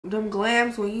Them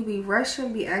glams when you be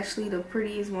rushing be actually the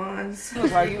prettiest ones.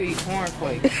 Look like you eat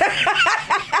cornflakes.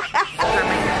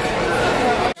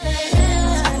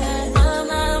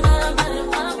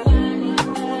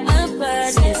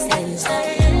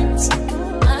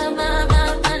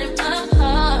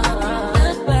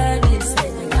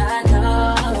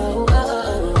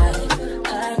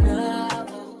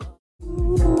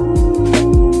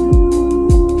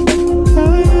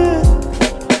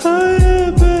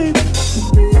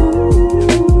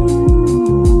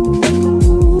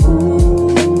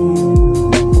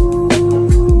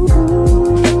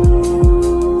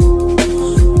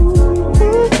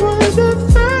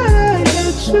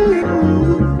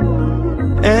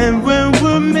 And when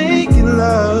we're making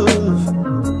love,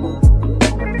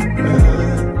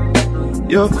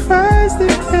 your cries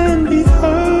that can be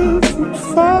heard from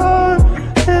far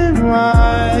and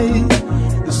wide.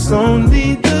 It's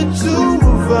only the two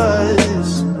of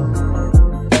us.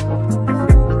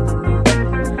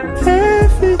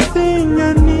 Everything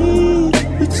I need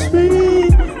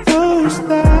between those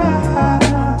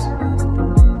thighs.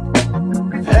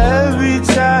 Every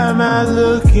time I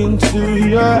look into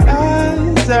your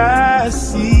eyes, I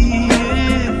see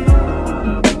it.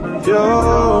 You're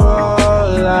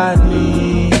all I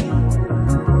need.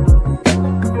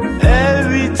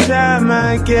 Every time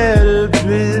I get a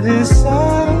bit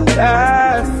inside,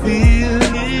 I feel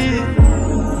it.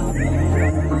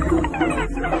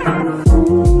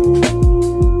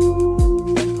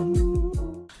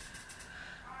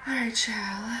 Alright,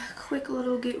 child. Quick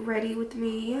little get ready with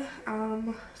me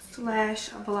slash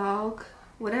vlog.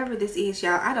 Whatever this is,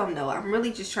 y'all. I don't know. I'm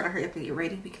really just trying to hurry up and get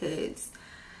ready because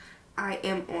I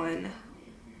am on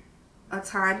a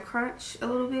time crunch a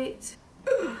little bit.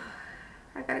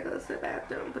 I gotta go to the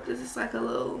bathroom, but this is like a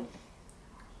little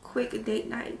quick date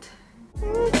night.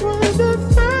 And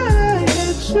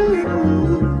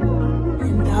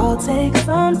I'll take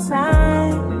some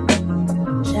time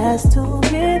just to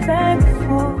get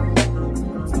thankful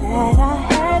that I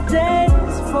had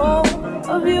days full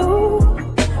of you.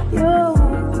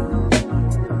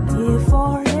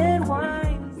 Before it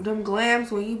winds. Them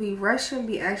glams when you be rushing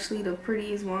be actually the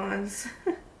prettiest ones.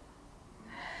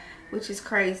 Which is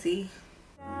crazy.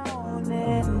 Down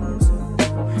into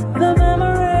the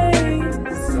memories,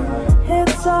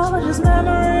 it's all just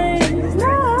memories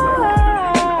now.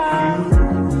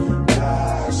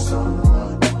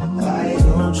 Why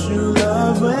don't you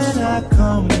love when I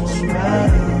come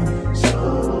around?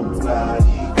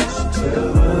 Somebody just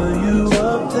fill you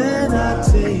up, then I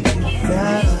take it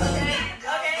down.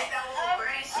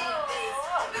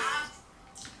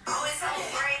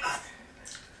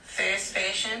 Fast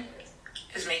fashion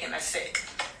is making us sick.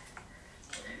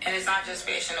 And it's not just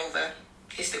Fashion Nova.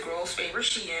 It's the girl's favorite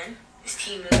Shein. It's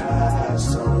Team.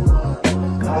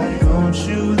 Why don't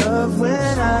you love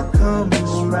when I come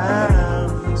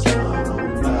around?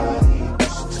 Somebody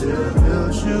just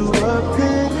build you up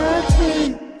and I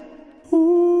take.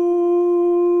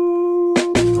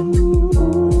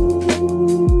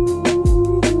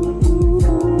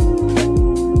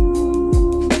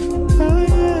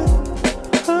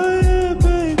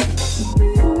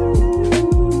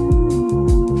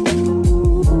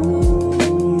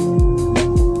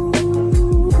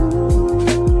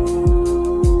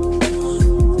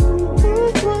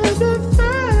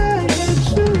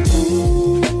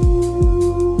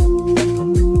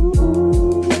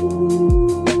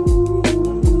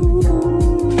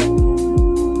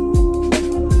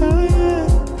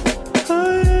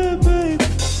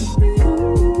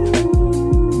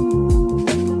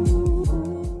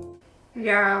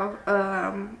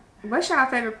 What's y'all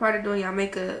favorite part of doing y'all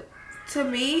makeup? To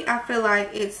me, I feel like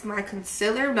it's my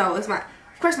concealer. No, it's of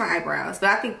course my eyebrows, but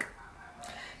I think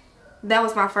that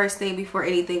was my first thing before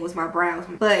anything was my brows.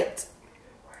 But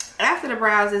after the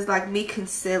brows is like me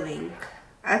concealing.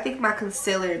 I think my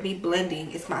concealer and me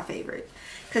blending is my favorite,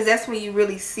 because that's when you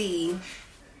really see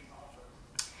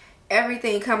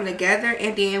everything coming together.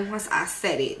 And then once I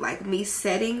set it, like me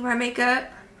setting my makeup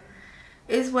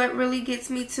is what really gets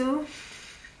me too.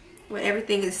 When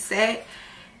everything is set,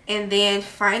 and then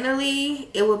finally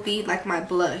it will be like my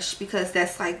blush, because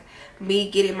that's like me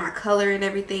getting my color and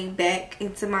everything back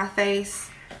into my face.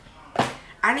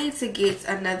 I need to get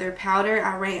another powder.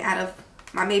 I ran out of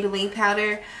my Maybelline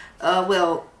powder.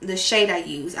 Well, the shade I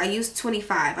use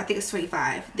 25. I think it's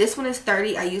 25. This one is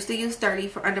 30. I used to use 30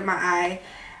 for under my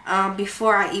eye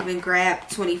before I even grabbed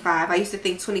 25. I used to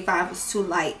think 25 was too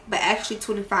light, but actually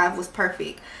 25 was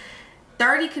perfect.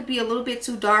 30 could be a little bit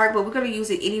too dark, but we're going to use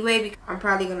it anyway, because I'm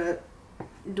probably going to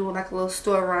do like a little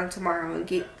store run tomorrow and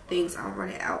get things I'm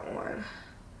running out on.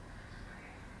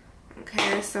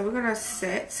 Okay, so we're gonna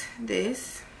set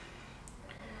this.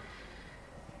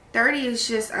 30 is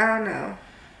just, I don't know,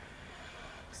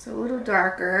 it's a little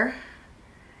darker.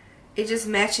 It just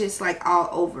matches like all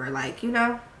over, like, you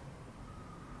know,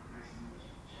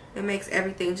 it makes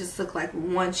everything just look like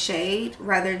one shade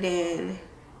rather than,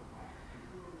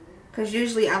 because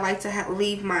usually I like to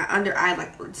leave my under eye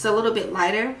like it's a little bit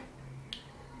lighter.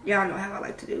 Y'all know how I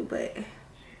like to do, but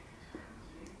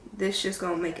this just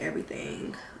gonna make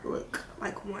everything look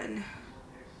like one.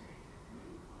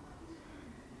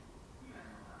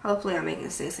 Hopefully I'm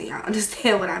making sense and y'all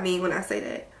understand what I mean when I say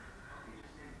that.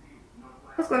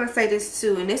 I was gonna say this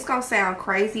too, and this gonna sound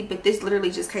crazy, but this literally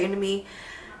just came to me.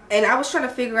 And I was trying to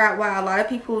figure out why a lot of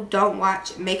people don't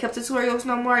watch makeup tutorials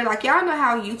no more. Like, y'all know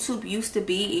how YouTube used to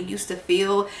be and used to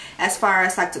feel as far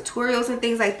as like tutorials and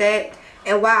things like that.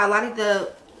 And why a lot of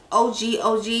the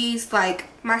OGs like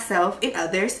myself and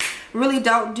others really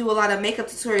don't do a lot of makeup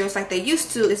tutorials like they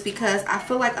used to is because I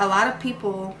feel like a lot of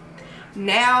people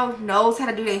now knows how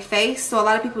to do their face, so a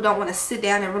lot of people don't want to sit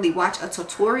down and really watch a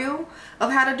tutorial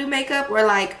of how to do makeup or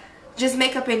like just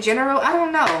makeup in general. I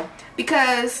don't know,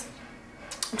 because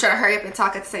I'm trying to hurry up and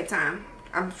talk at the same time.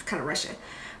 I'm kind of rushing,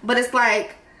 but it's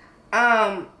like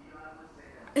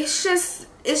it's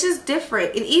just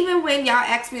different. And even when y'all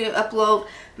ask me to upload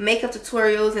makeup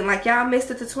tutorials and like y'all miss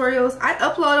the tutorials, I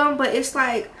upload them, but it's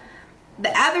like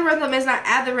the algorithm is not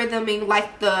algorithming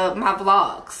like my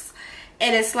vlogs.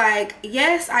 And it's like,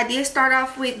 yes, I did start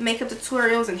off with makeup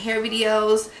tutorials and hair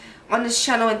videos on this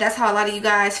channel, and that's how a lot of you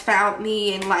guys found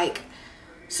me and like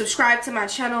subscribe to my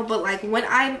channel. But like when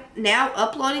I'm now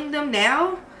uploading them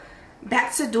now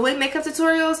back to doing makeup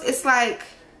tutorials, it's like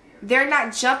they're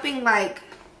not jumping like,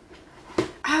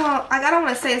 I don't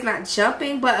want to say it's not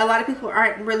jumping, but a lot of people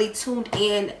aren't really tuned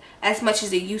in as much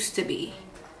as it used to be.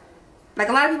 Like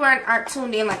a lot of people aren't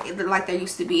tuned in like they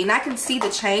used to be, and I can see the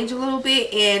change a little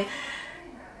bit. And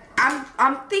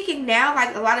I'm thinking now,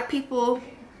 like, a lot of people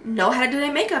know how to do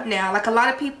their makeup now. Like a lot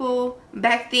of people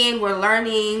back then were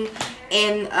learning,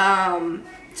 and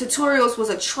tutorials was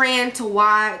a trend to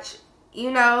watch,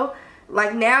 you know.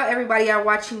 Like now everybody are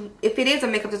watching, if it is a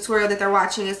makeup tutorial that they're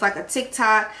watching, it's like a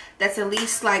TikTok that's at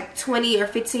least like 20 or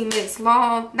 15 minutes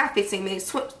long. Not 15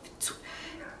 minutes,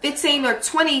 15 or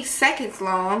 20 seconds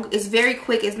long. It's very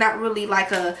quick. It's not really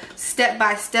like a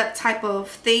step-by-step type of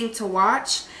thing to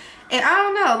watch. And I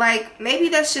don't know, like, maybe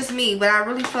that's just me, but I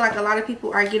really feel like a lot of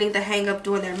people are getting the hang of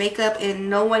doing their makeup, and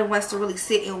no one wants to really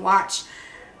sit and watch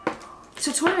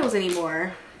tutorials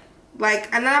anymore.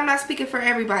 Like, and I'm not speaking for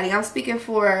everybody. I'm speaking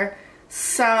for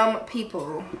some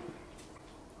people.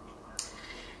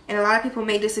 And a lot of people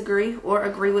may disagree or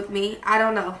agree with me. I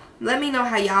don't know. Let me know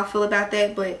how y'all feel about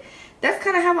that, but that's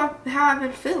kind of how I've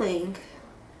been feeling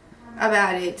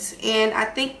about it. And I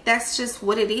think that's just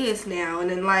what it is now. And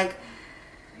then, like,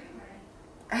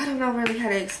 I don't know really how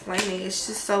to explain it. It's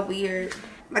just so weird.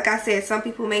 Like I said, some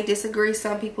people may disagree,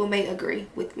 some people may agree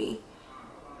with me.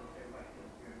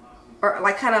 Or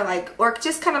like kind of like, or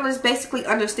just kind of just basically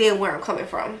understand where I'm coming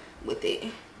from with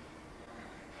it.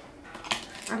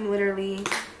 I'm literally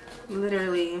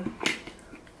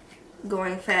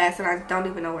going fast, and I don't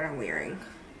even know what I'm wearing.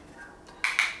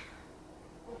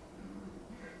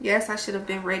 Yes, I should have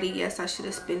been ready. Yes, I should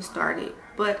have been started,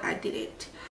 but I didn't.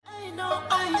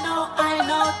 I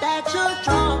know that you're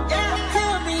drunk. Yeah.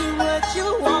 Tell me what you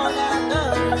want, I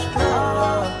know it's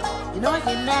drunk. You know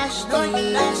you're nasty.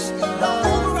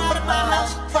 Move right at my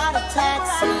house, try to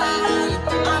taxi.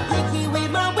 I'm picky with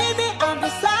my women, I'm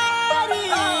deciding.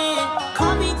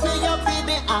 Call me to your crib,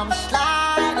 I'm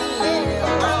sliding.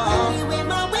 I'm picky with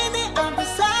my women, I'm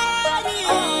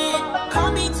deciding.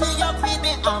 Call me to your crib,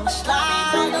 I'm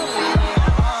sliding.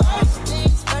 First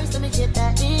things first, let me get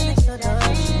that introduction.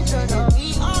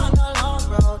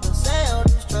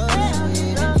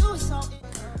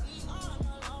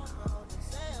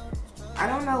 I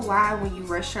don't know why when you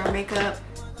rush your makeup,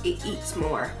 it eats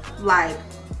more. Like,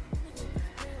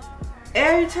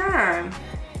 every time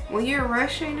when you're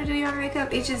rushing to do your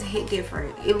makeup, it just hit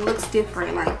different. It looks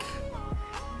different, like,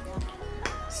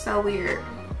 so weird.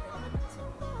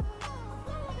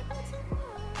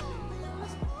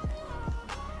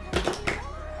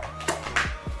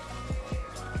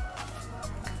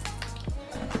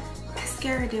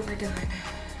 Mascara did we're done.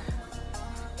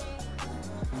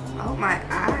 Oh, my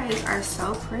eyes are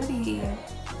so pretty.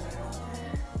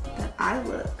 The eye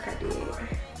look I did.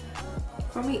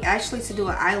 For me, actually, to do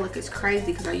an eye look is crazy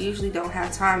because I usually don't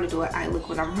have time to do an eye look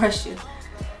when I'm rushing.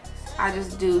 I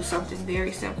just do something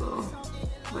very simple.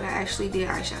 But I actually did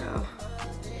eyeshadow.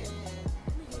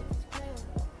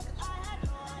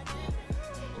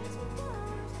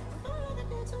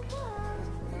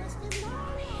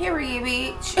 Period,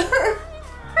 bitch.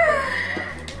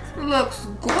 Looks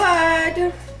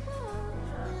good.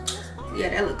 Yeah,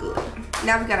 that look good.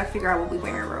 Now we gotta figure out what we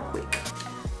wearing real quick.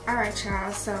 Alright,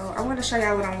 y'all, so I want to show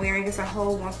y'all what I'm wearing. It's a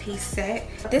whole one-piece set.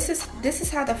 This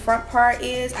is how the front part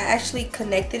is. I actually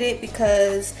connected it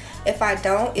because if I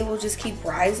don't, it will just keep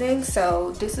rising.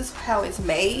 So this is how it's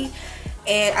made.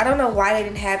 And I don't know why they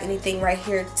didn't have anything right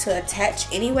here to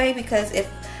attach anyway, because if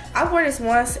I wore this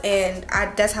once and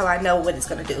that's how I know what it's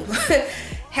gonna do.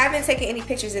 Haven't taken any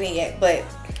pictures in it yet, but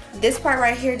this part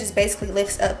right here just basically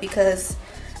lifts up because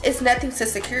it's nothing to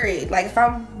secure it. Like if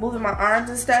I'm moving my arms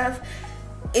and stuff,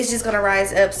 it's just gonna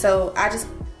rise up. So I just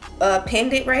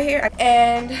pinned it right here.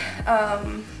 And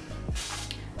other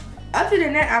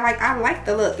than that, I like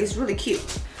the look. It's really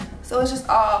cute. So it's just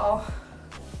all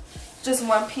just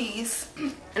one piece,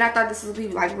 and I thought this would be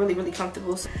like really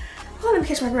comfortable. So, oh, let me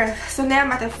catch my breath. So now I'm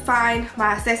about to find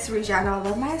my accessories. Y'all know I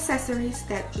love my accessories.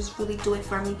 That just really do it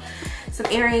for me. Some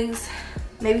earrings,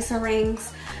 maybe some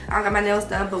rings. I don't got my nails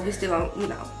done, but we still gonna, you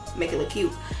know, make it look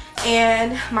cute.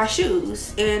 And my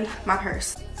shoes and my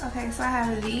purse. Okay, so I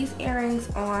have these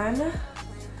earrings on.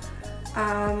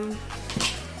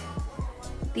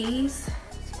 These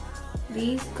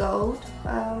gold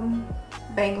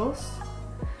bangles,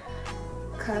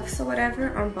 cuffs or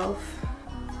whatever on both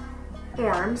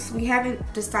arms. We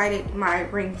haven't decided my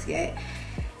rings yet.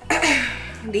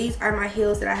 These are my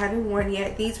heels that I haven't worn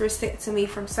yet. These were sent to me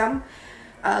from some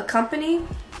company.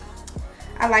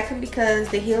 I like them because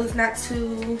the heel is not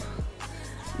too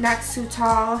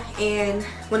tall, and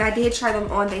when I did try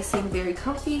them on, they seemed very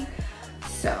comfy,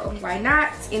 so why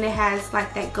not? And it has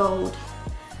like that gold,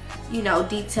 you know,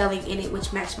 detailing in it,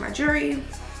 which matched my jewelry.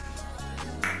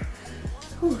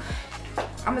 Whew.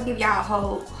 I'm gonna give y'all a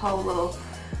whole little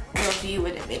review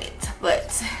in a minute,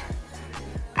 but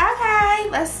okay,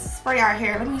 let's spray our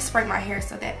hair. Let me spray my hair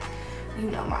so that,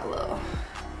 you know, my little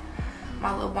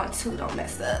 1-2 don't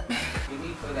mess up.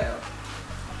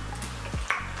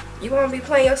 You gonna be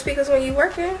playing your speakers when you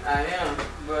working? I am,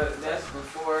 but that's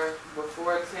before 10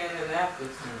 and after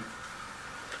 10.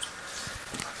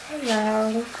 Hey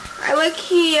y'all, I look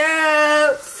cute.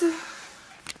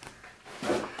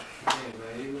 Hey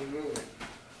man, you look good.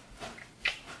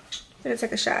 Gonna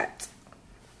take a shot.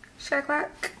 Shot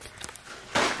clock.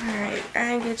 Alright, I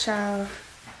didn't get y'all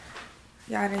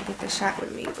didn't get the shot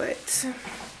with me, but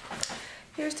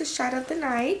here's the shot of the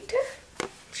night.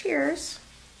 Cheers.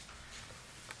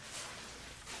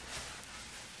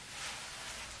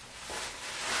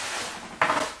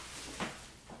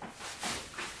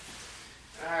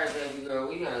 Alright, baby girl,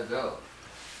 we gotta go.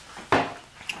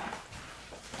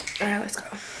 Alright, let's go.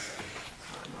 Talk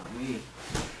about me.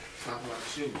 Talk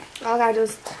about you. All I gotta do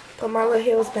is put my little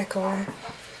heels back on.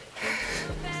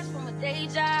 From a day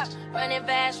job, running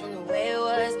fast from the way it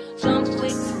was. Jump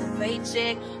quick to a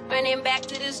paycheck, running back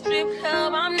to the strip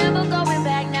club. I'm never going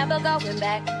back, never going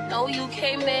back. No, you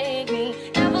can't make me.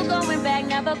 Never going back,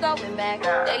 never going back.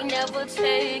 They never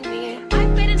take me.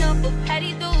 I've been enough of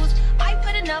petty dudes. I've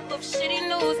had enough of shitty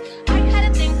news. I had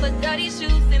a thing for dirty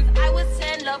shoes since I was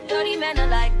 10. Love dirty men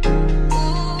alike.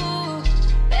 Ooh,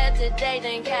 better today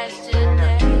than cash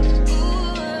today.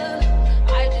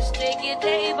 Ooh, I just take it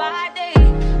day by day.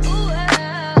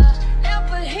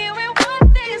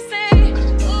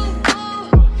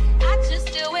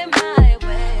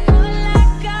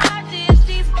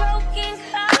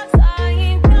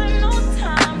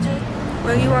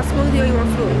 You want smoothie or you want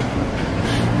food?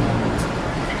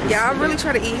 Yeah, I'm really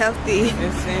trying to eat healthy.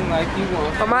 It seemed like you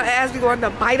want. But my ass be going to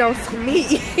bite on some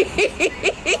meat.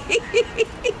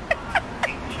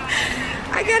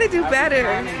 I gotta do better.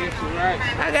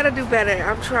 I gotta do better.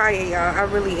 I'm trying, y'all. I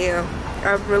really am.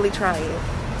 I'm really trying.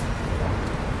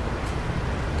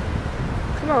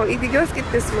 Come on, Evie, let's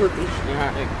get this smoothie.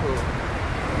 Alright, cool.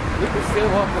 We can still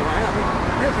walk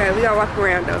around. Okay, we gotta walk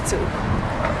around though too.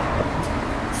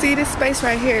 See, this space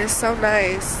right here is so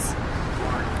nice.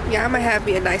 Yeah, I'm gonna have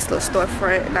me a nice little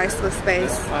storefront, a nice little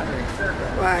space.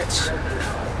 Watch.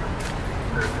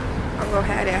 I'm gonna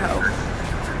have that hoe.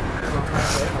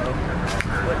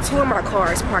 With 2 of my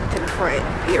cars parked in the front,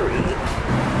 period.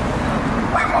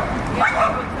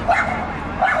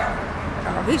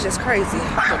 Oh, he's just crazy.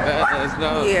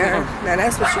 Yeah, now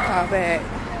that's what you call bad.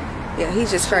 Yeah,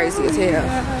 he's just crazy as hell.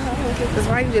 Because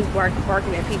why you just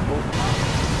barking at people?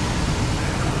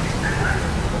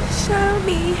 Show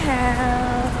me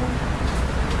how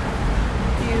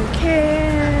you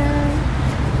can.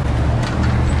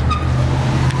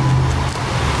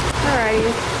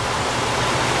 Alrighty.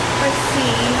 Let's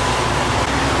see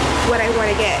what I want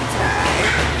to get today.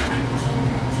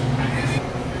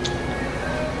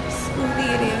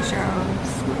 Smoothie it is, y'all.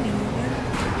 Smoothie.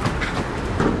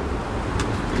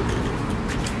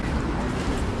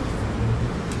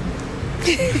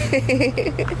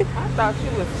 I thought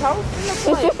you was toasting the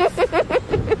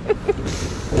plate.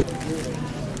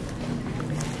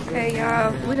 Hey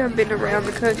y'all, we done been around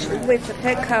the country. We went to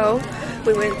Petco.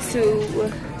 We went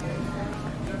to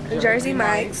Jersey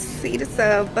Mike's, see the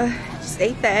sub. Just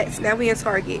ate that. So now we in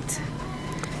Target.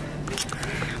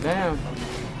 Damn.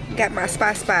 Got my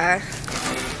spy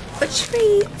for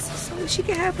treats, so she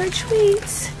can have her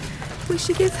treats when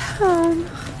she gets home.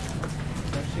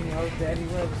 She knows Daddy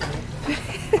loves her.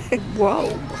 Whoa,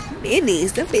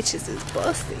 minis, them bitches is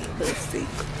busty. Let's see.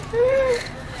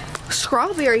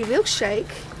 Strawberry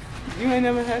milkshake. You ain't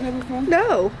never had that before?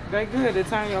 No. They good. They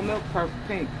turn your milk purple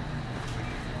pink.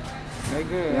 They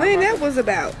good. When that was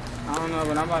about? I don't know,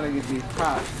 but I'm about to get these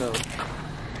pops though.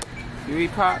 You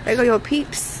eat pops? There go your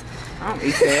peeps. I don't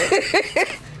eat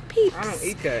that. Peeps. I don't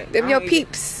eat that. Them your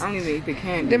peeps. I don't even eat the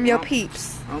candy. Them your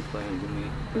peeps. I'm playing with me.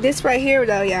 This right here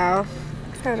though, y'all.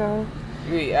 Hold on.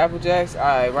 You eat Apple Jacks?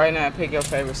 Alright, right now pick your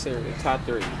favorite cereal. Top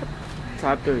 3.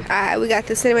 Top 3. Alright, we got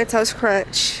the Cinnamon Toast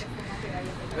Crunch.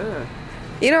 Ugh.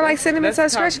 You don't like Cinnamon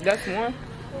Toast Crunch? That's one.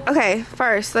 Okay,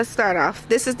 first, let's start off.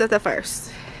 This is the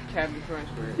first. Captain Crunch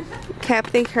bread.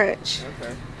 Captain Crunch.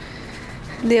 Okay.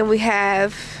 Then we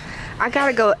have, I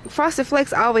gotta go, Frosted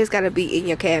Flakes always gotta be in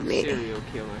your cabinet. Cereal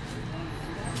killer.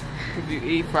 If you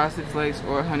eat Frosted Flakes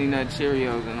or Honey Nut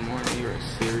Cheerios in the morning, you're a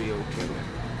cereal killer.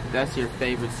 That's your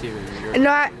favorite cereal.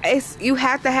 No, it's you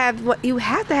have to have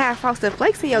Frosted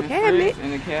Flakes in your cabinet.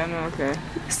 In the cabinet, okay.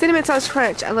 Cinnamon Toast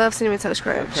Crunch. I love Cinnamon Toast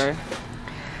Crunch. Okay.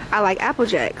 I like Apple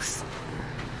Jacks.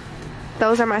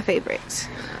 Those are my favorites.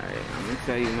 Alright, I'm gonna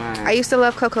tell you mine. I used to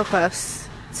love Cocoa Puffs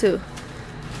too.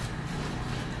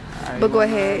 Right, but go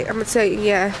ahead. I'm gonna tell you.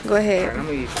 Yeah, go ahead. Alright, I'm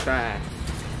gonna eat 5.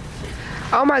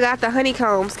 Oh my God, the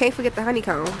honeycombs. Can't forget the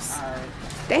honeycombs. Alright.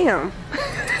 Damn.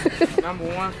 Number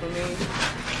 1 for me.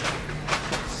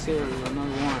 Cereal,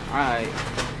 number 1. Alright.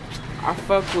 I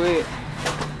fuck with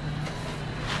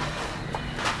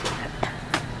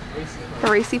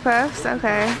Reese Puffs,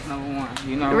 okay. Number 1.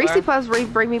 You know Reese why? Puffs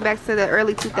bring me back to the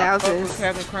early 2000s. I fuck with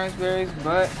Captain Crunch berries,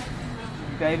 but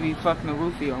they be fucking the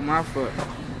roofie on my foot.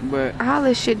 But all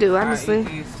this shit do, honestly. I eat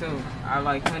these too. I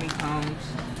like honeycombs.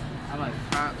 I like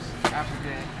pops, Apple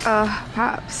Jacks.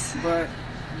 Pops. But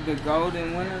the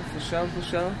golden winner, for sure, for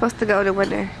sure. What's the golden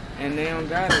winner? And they don't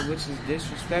got it, which is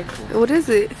disrespectful. What is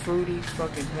it? Fruity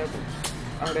fucking Pebbles.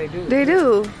 Oh, they do. They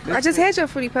do. I just had your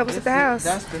Fruity Pebbles at the house.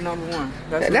 That's the number 1.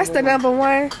 That's the number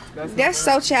 1. That's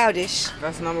so childish.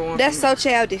 That's number 1. That's so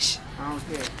childish. I don't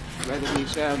care. Rather be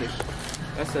childish.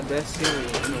 That's the best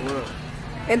cereal in the world.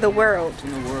 In the world.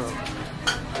 In the world.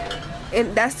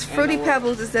 And that's Fruity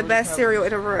Pebbles is the best cereal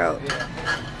in the world. Yeah.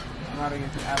 I'm not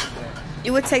against the Apple Jack.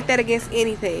 You would take that against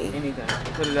anything. Anything.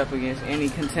 Put it up against any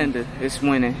contender. It's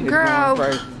winning. It's Girl,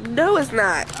 going crazy. no it's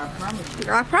not. I promise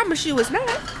you. I promise you it's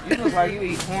not. You look like you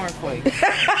eat cornflakes.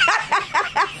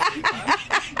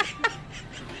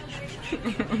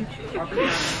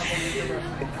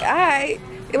 Alright.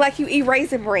 Like you eat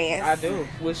Raisin Bran. I do.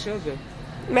 With sugar.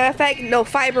 Matter of fact, no,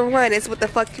 Fiber One is what the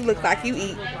fuck you look like. You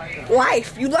eat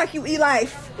life. You like you eat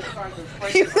life.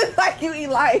 You look like you eat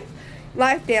life.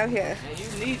 Life down here. And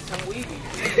you need some weed.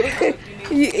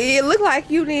 It look like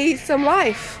you need some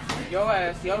life. Your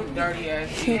ass, your dirty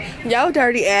ass. Your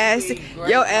dirty ass.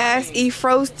 Your ass eat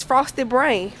frosted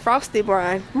brain. Frosted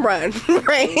brain.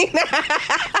 Brain.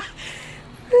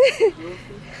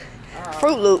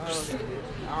 Fruit Loops.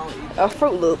 A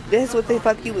Fruit Loop. That's what the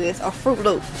fuck you is. A Fruit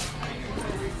Loop.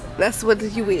 That's what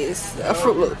you is. A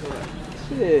Fruit Loop.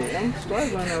 Shit, I'm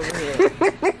struggling over here.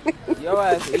 Your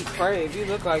ass eat crave. You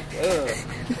look like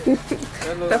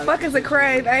The fuck is a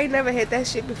crave? I ain't never had that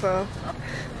shit before.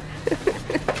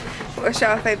 What's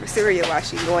y'all favorite cereal while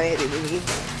she going at it with me?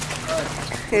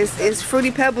 It's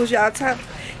Fruity Pebbles, y'all. Top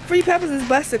Fruity Pebbles is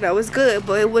busting though. It's good,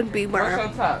 but it wouldn't be my. What's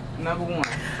your top? Number 1.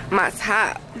 My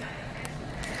top.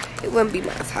 It wouldn't be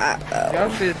my top though. Y'all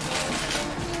shit.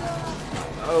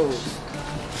 Oh.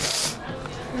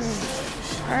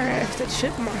 Alright, the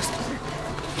chip monster.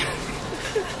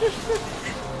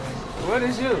 What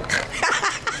is you?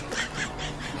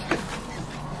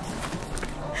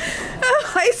 I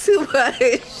play too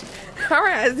much.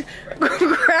 Alright,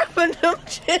 grabbing them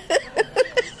chips.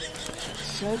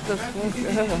 Shut the fuck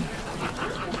up.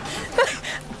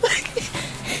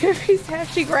 Every time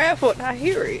she grabs one, I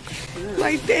hear it.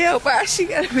 Like, damn, why she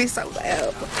gotta be so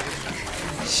loud?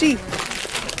 She,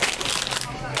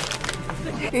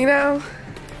 you know,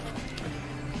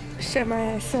 shut my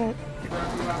ass up.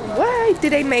 Why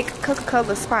did they make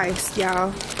Coca-Cola spiced,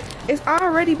 y'all? It's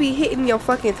already be hitting your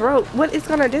fucking throat. What it's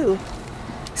gonna do?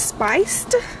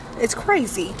 Spiced? It's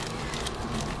crazy.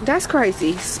 That's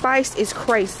crazy. Spiced is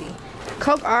crazy.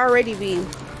 Coke already be.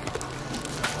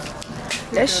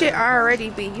 That shit already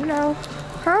be, you know.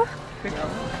 Huh?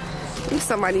 You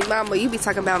somebody's mama, you be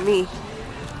talking about me.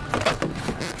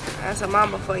 That's a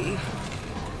mama for you.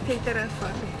 Pick that up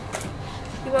for me.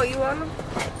 You want them?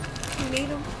 You need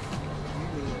them?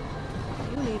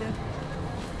 You need them.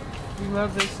 You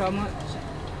love this so much?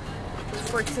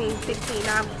 $14,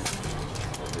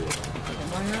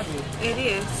 $15. It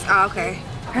is. Oh, okay.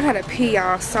 I gotta pee,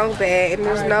 y'all, so bad, and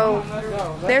there's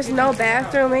no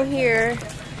bathroom in here,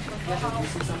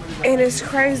 and it's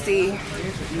crazy.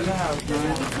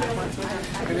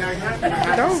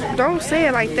 Don't say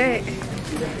it like that.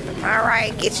 All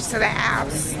right, get you to the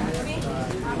house.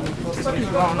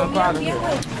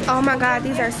 Oh my God,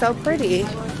 these are so pretty.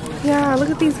 Yeah, look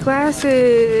at these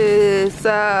glasses.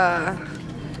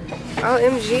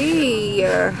 OMG.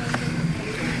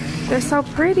 They're so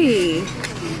pretty.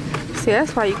 See,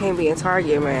 that's why you can't be in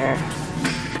Target, man.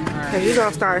 Cause you're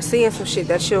gonna start seeing some shit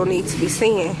that you don't need to be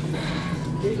seeing.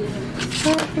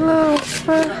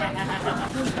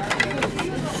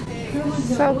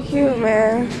 So cute,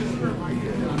 man.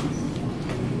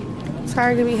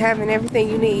 Target be having everything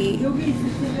you need.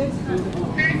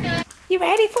 You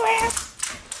ready for it?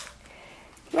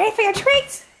 You ready for your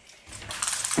treats?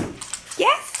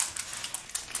 Yes?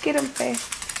 Get them fast.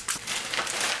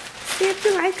 See if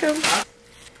you like them.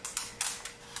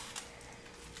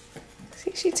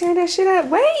 See, she turned that shit up.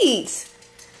 Wait!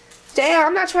 Damn,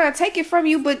 I'm not trying to take it from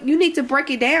you, but you need to break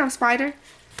it down, Spider.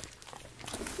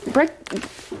 Break it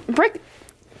down.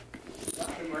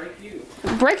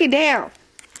 Break it down.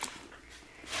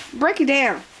 Break it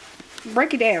down.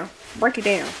 Break it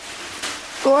down.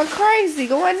 Going crazy,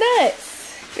 going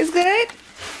nuts. It's good?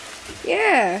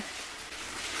 Yeah.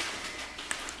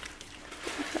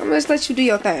 I'm gonna just let you do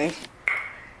your thing.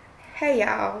 Hey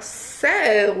y'all, so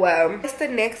it's the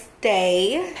next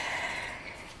day.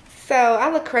 So I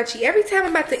look crunchy. Every time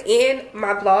I'm about to end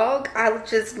my vlog, I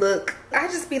just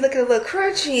be looking a little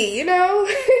crunchy, you know?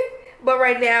 But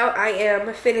right now I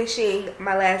am finishing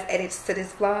my last edits to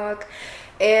this vlog,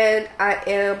 and I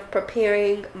am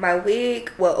preparing my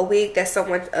wig. Well, a wig that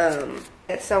someone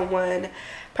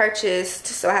purchased,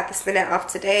 so I have to send that off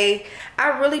today.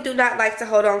 I really do not like to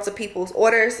hold on to people's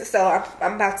orders, so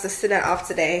I'm about to send that off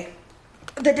today.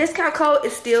 The discount code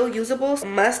is still usable.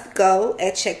 Must go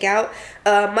at checkout.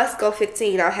 Must go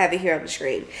 15. I'll have it here on the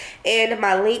screen, and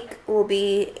my link will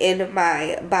be in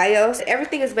my bio. So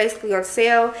everything is basically on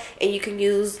sale, and you can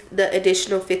use the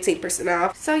additional 15%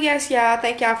 off. So yes, y'all,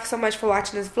 thank y'all so much for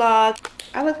watching this vlog.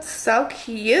 I looked so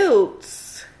cute.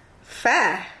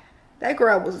 Fah. That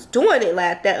girl was doing it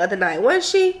that other night, wasn't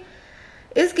she?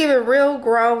 It's giving real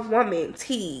grown woman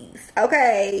tease.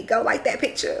 Okay, go like that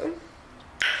picture.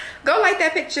 Go like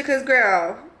that picture, cause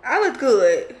girl, I look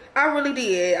good. I really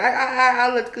did.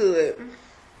 I looked good.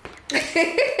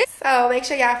 So make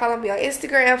sure y'all follow me on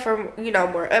Instagram for, you know,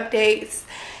 more updates,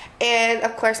 and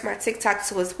of course my TikTok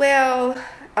too as well.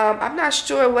 I'm not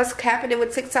sure what's happening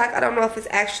with TikTok. I don't know if it's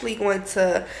actually going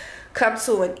to come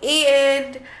to an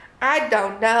end. I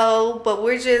don't know, but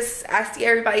I see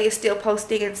everybody is still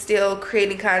posting and still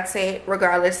creating content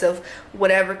regardless of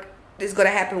whatever is going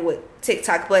to happen with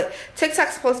TikTok. But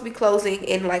TikTok's supposed to be closing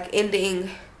and like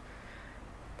ending.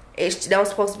 It's not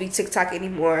supposed to be TikTok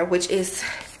anymore, which is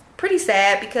pretty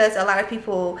sad because a lot of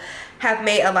people have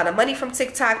made a lot of money from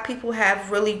TikTok. People have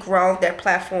really grown their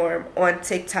platform on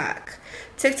TikTok.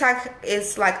 TikTok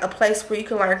is like a place where you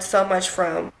can learn so much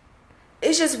from.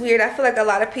 It's just weird. I feel like a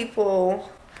lot of people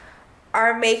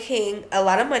are making a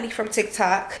lot of money from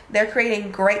TikTok. They're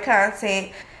creating great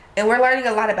content, and we're learning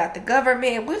a lot about the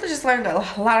government. We're just learning a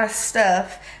lot of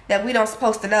stuff that we don't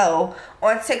supposed to know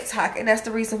on TikTok, and that's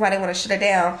the reason why they want to shut it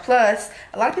down. Plus,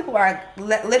 a lot of people are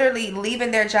literally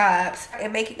leaving their jobs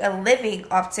and making a living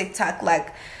off TikTok,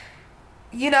 like,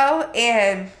 you know,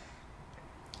 and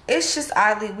it's just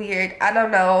oddly weird. I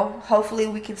don't know. Hopefully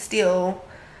we can still,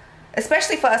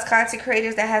 especially for us content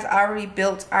creators that has already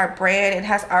built our brand and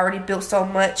has already built so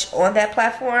much on that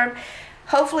platform,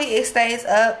 hopefully it stays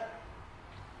up,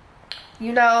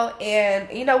 you know. And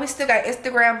you know, we still got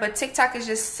Instagram, but TikTok is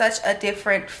just such a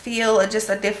different feel, and just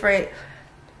a different,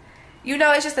 you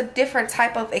know, it's just a different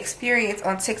type of experience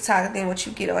on TikTok than what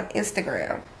you get on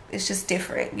Instagram. It's just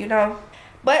different, you know.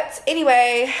 But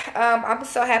anyway, I'm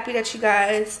so happy that you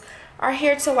guys are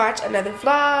here to watch another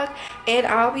vlog, and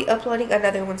I'll be uploading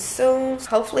another one soon.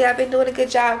 Hopefully I've been doing a good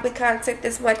job with content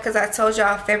this month, because I told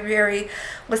y'all February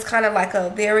was kind of like a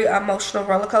very emotional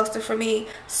roller coaster for me,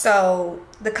 so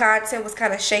the content was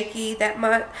kind of shaky that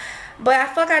month. But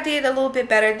I feel like I did a little bit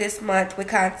better this month with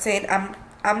content.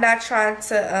 I'm not trying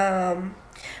to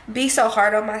be so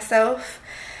hard on myself.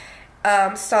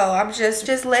 So I'm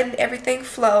just letting everything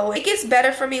flow. It gets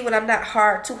better for me when I'm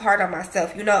not too hard on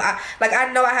myself. You know,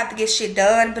 I know I have to get shit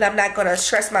done, but I'm not gonna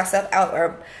stress myself out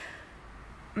or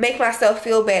make myself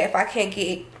feel bad if I can't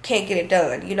get it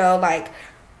done. You know, like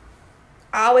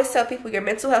I always tell people, your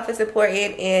mental health is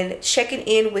important, and checking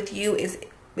in with you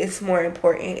is more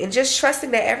important, and just trusting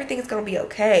that everything is gonna be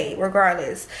okay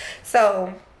regardless.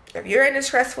 So if you're in a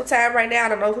stressful time right now, I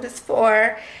don't know who this is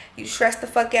for, you stress the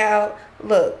fuck out,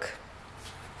 look,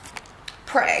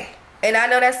 pray. And I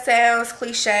know that sounds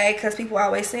cliche because people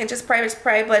always saying just pray,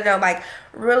 but no, like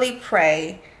really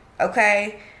pray,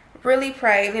 okay? Really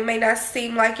pray. It may not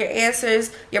seem like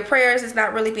your prayers is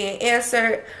not really being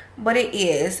answered, but it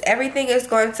is. Everything is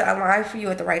going to align for you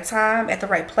at the right time, at the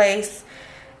right place,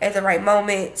 at the right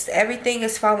moments. Everything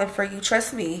is falling for you.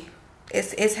 Trust me.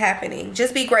 It's happening.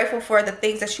 Just be grateful for the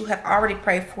things that you have already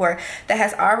prayed for,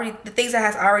 the things that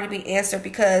has already been answered,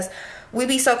 because we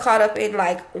be so caught up in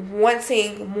like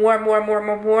wanting more,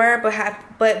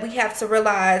 but we have to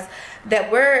realize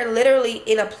that we're literally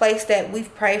in a place that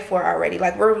we've prayed for already.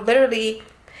 Like we're literally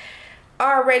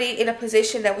already in a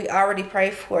position that we already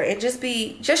prayed for, and just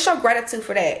show gratitude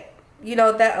for that. You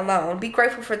know, that alone. Be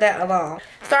grateful for that alone.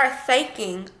 Start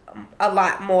thanking a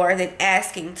lot more than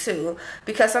asking too,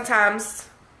 because sometimes,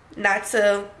 not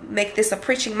to make this a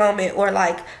preaching moment or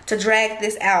like to drag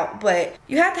this out, but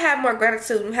you have to have more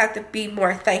gratitude. You have to be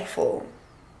more thankful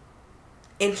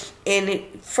in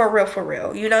for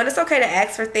real, you know. And it's okay to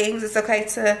ask for things, it's okay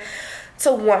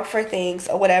to want for things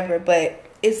or whatever, but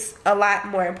it's a lot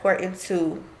more important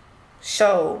to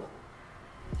show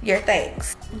your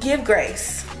thanks. Give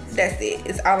grace. That's it.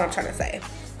 It's all I'm trying to say.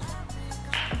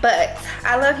 But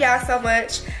I love y'all so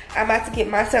much. I'm about to get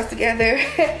myself together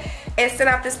and send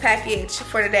out this package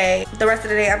for today. The rest of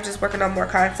the day I'm just working on more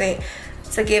content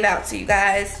to give out to you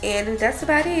guys, and that's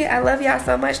about it. I love y'all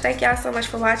so much. Thank y'all so much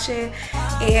for watching,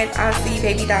 and I'll see you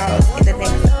baby dolls in the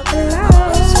next video.